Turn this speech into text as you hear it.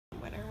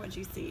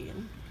What'd you see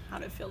and how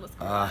did it feel to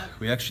score that?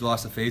 We actually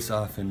lost the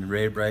face-off, and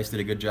Ray Bryce did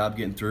a good job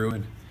getting through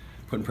and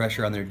putting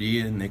pressure on their D,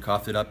 and they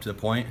coughed it up to the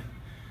point.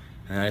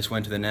 And I just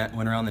went to the net,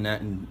 went around the net,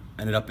 and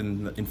ended up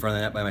in front of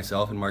the net by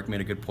myself. And Mark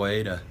made a good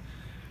play to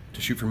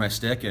shoot for my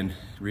stick and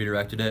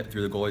redirected it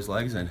through the goalie's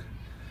legs, and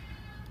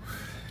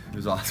it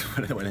was awesome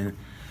when it went in.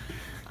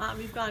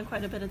 You've gone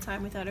quite a bit of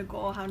time without a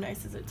goal. How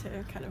nice is it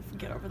to kind of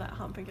get over that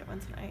hump and get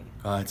one tonight?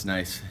 It's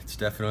nice. It's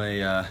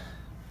definitely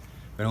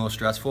been a little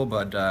stressful,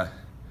 but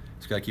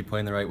just got to keep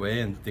playing the right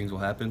way and things will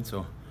happen, so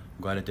I'm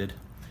glad it did.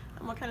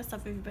 And what kind of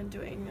stuff have you been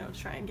doing, to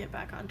try and get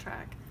back on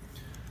track?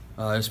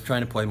 Just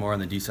trying to play more on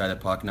the D side of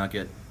the puck,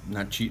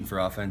 not cheating for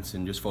offense,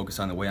 and just focus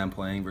on the way I'm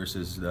playing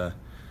versus the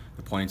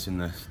points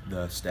and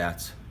the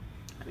stats.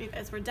 You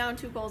guys were down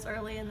 2 goals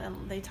early and then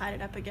they tied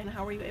it up again.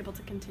 How were you able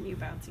to continue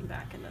bouncing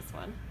back in this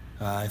one?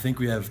 I think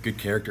we have good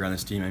character on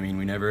this team. I mean,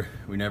 we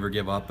never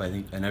give up.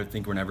 I never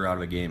think we're never out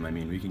of a game. I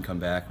mean, we can come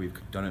back. We've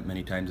done it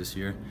many times this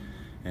year,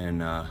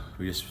 and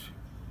we just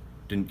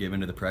didn't give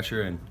into the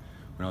pressure and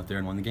went out there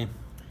and won the game.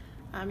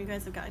 You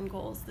guys have gotten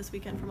goals this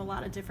weekend from a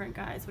lot of different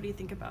guys. What do you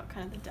think about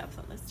kind of the depth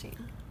on this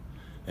team?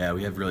 Yeah,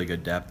 we have really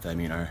good depth. I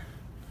mean,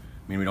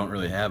 we don't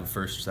really have a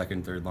first,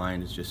 second, third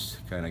line. It's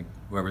just kind of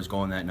whoever's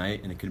going that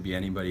night, and it could be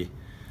anybody.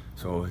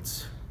 So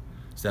it's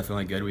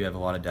definitely good. We have a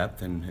lot of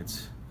depth, and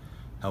it's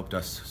helped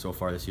us so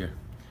far this year.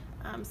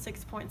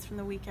 6 points from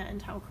the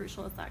weekend. How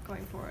crucial is that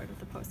going forward with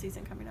the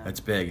postseason coming up? That's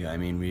big. I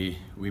mean,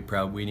 we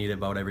probably need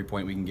about every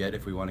point we can get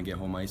if we want to get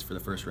home ice for the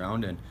first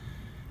round, and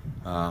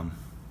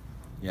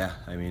yeah,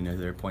 I mean,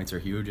 their points are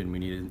huge, and we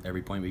need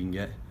every point we can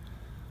get.